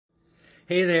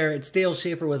Hey there, it's Dale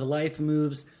Schaefer with Life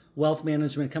Moves Wealth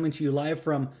Management coming to you live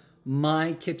from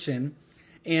my kitchen.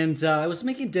 And I was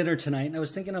making dinner tonight and I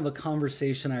was thinking of a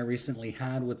conversation I recently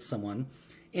had with someone.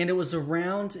 And it was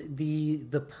around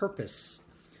the purpose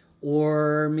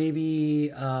or maybe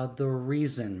the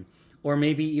reason or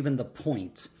maybe even the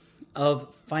point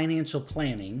of financial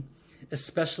planning,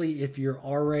 especially if you're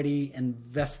already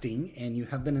investing and you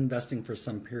have been investing for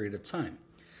some period of time.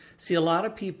 See, a lot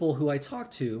of people who I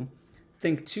talk to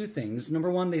think two things.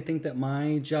 Number one, they think that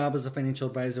my job as a financial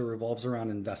advisor revolves around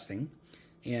investing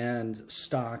and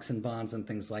stocks and bonds and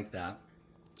things like that,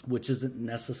 which isn't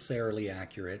necessarily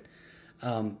accurate.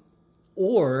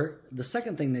 Or the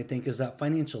second thing they think is that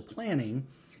financial planning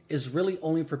is really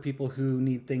only for people who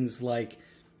need things like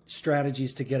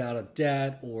strategies to get out of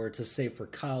debt or to save for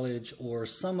college or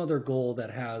some other goal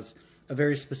that has a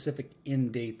very specific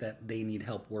end date that they need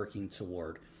help working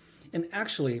toward. And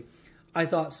actually, I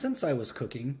thought since I was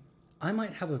cooking, I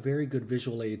might have a very good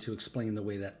visual aid to explain the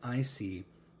way that I see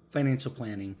financial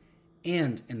planning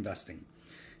and investing.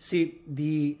 See,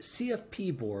 the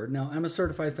CFP board, now I'm a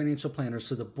certified financial planner,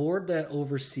 so the board that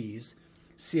oversees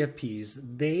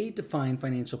CFPs, they define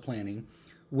financial planning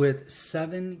with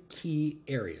 7 key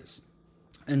areas.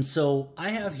 And so I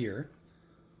have here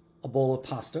a bowl of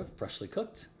pasta, freshly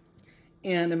cooked,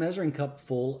 and a measuring cup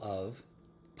full of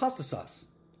pasta sauce,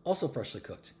 also freshly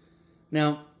cooked.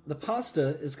 Now, the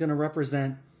pasta is going to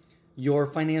represent your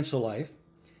financial life,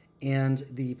 and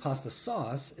the pasta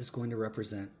sauce is going to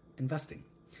represent investing.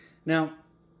 Now,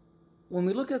 when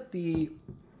we look at the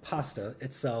pasta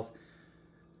itself,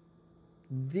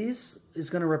 this is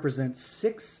going to represent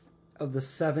 6 of the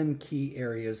 7 key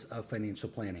areas of financial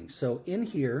planning. So in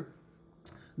here,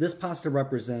 this pasta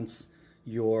represents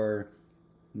your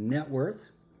net worth,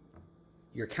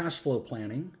 your cash flow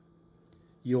planning,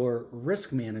 your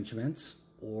risk management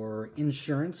or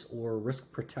insurance or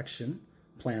risk protection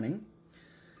planning.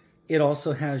 It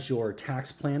also has your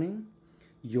tax planning,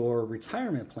 your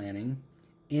retirement planning,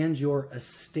 and your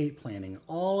estate planning.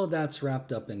 All of that's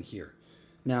wrapped up in here.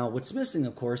 Now, what's missing,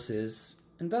 of course, is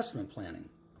investment planning.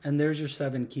 And there's your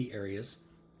 7 key areas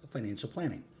of financial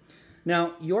planning.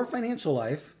 Now, your financial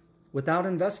life without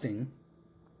investing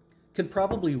could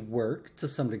probably work to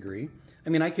some degree. I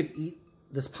mean, I could eat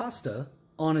this pasta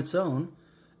on its own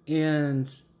and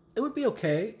it would be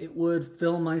okay. It would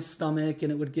fill my stomach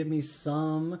and it would give me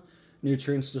some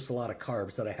nutrients, just a lot of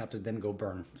carbs that I have to then go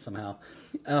burn somehow.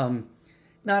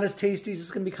 Not as tasty, it's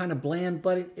just going to be kind of bland,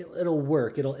 but it'll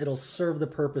work. It'll serve the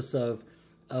purpose of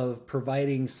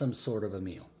providing some sort of a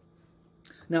meal.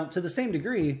 Now, to the same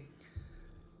degree,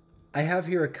 I have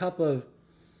here a cup of,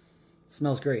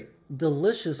 smells great,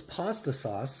 delicious pasta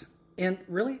sauce, and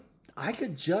really, I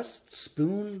could just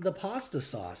spoon the pasta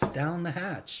sauce down the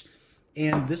hatch.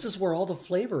 And this is where all the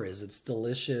flavor is. It's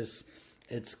delicious.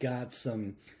 It's got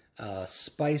some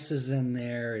spices in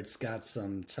there. It's got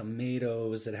some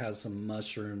tomatoes. It has some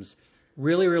mushrooms.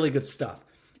 Really, really good stuff.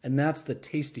 And that's the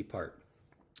tasty part.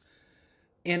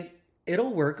 And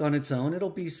it'll work on its own. It'll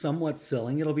be somewhat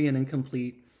filling. It'll be an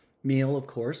incomplete meal, of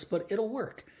course, but it'll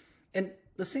work. And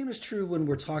the same is true when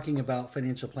we're talking about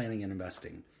financial planning and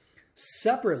investing.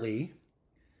 Separately,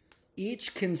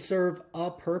 each can serve a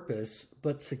purpose,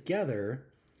 but together,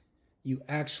 you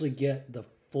actually get the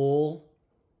full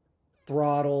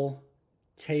throttle,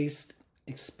 taste,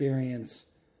 experience,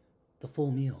 the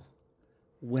full meal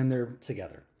when they're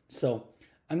together. So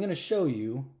I'm going to show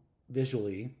you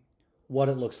visually what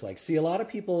it looks like. See, a lot of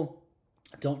people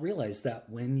don't realize that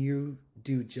when you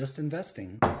do just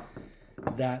investing,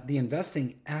 that the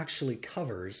investing actually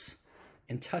covers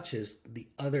and touches the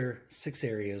other 6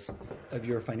 areas of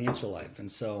your financial life.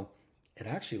 And so it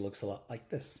actually looks a lot like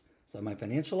this. So I have my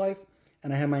financial life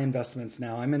and I have my investments.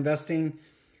 Now I'm investing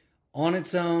on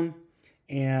its own.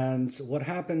 And what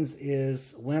happens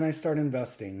is when I start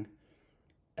investing,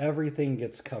 everything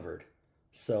gets covered.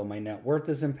 So my net worth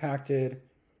is impacted.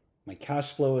 My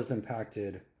cash flow is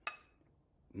impacted.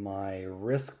 My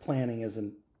risk planning is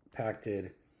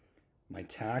impacted. My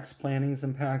tax planning is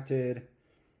impacted.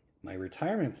 My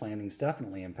retirement planning is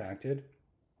definitely impacted.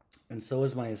 And so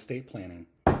is my estate planning.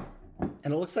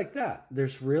 And it looks like that.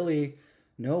 There's really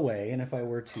no way, and if I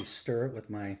were to stir it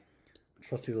with my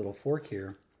trusty little fork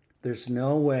here, there's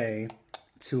no way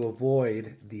to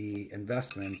avoid the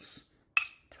investments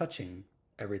touching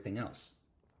everything else.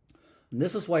 And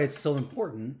this is why it's so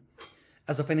important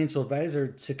as a financial advisor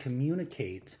to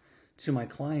communicate to my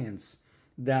clients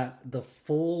that the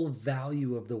full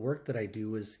value of the work that I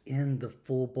do is in the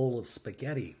full bowl of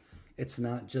spaghetti. It's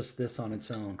not just this on its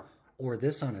own or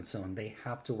this on its own. They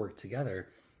have to work together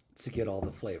to get all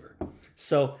the flavor.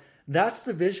 So that's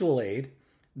the visual aid.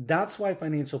 That's why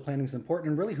financial planning is important.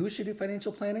 And really, who should do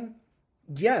financial planning?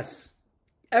 Yes,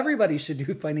 everybody should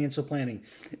do financial planning,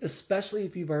 especially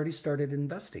if you've already started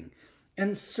investing.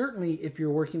 And certainly if you're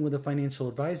working with a financial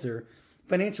advisor,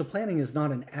 financial planning is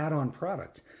not an add-on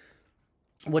product.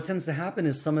 What tends to happen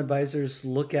is some advisors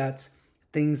look at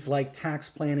things like tax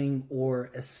planning or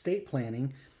estate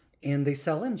planning and they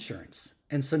sell insurance.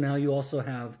 And so now you also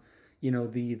have,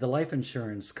 the life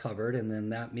insurance covered, and then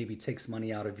that maybe takes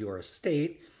money out of your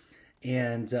estate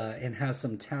and has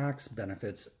some tax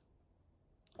benefits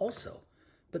also.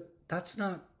 But that's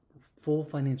not full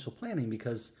financial planning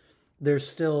because there's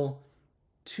still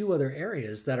two other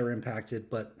areas that are impacted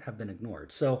but have been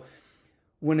ignored. So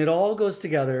when it all goes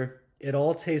together, it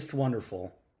all tastes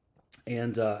wonderful.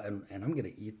 And I'm going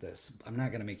to eat this. I'm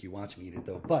not going to make you watch me eat it,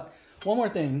 though. But one more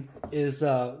thing is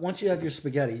once you have your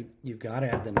spaghetti, you've got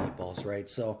to add the meatballs, right?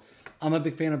 So I'm a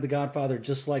big fan of The Godfather,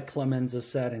 just like Clemenza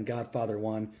said in Godfather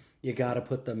 1. You got to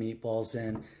put the meatballs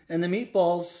in. And the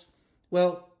meatballs,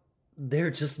 well,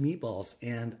 they're just meatballs,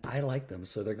 and I like them,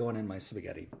 so they're going in my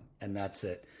spaghetti, and that's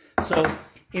it. So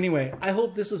anyway, I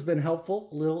hope this has been helpful,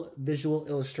 a little visual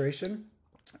illustration.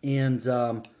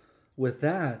 And with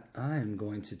that, I'm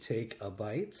going to take a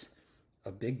bite,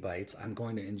 a big bite. I'm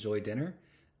going to enjoy dinner,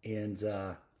 and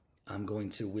I'm going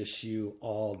to wish you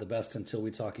all the best until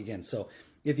we talk again. So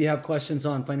if you have questions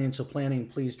on financial planning,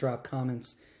 please drop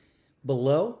comments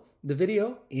below the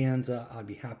video, and I'd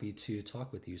be happy to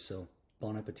talk with you. So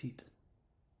bon appetit.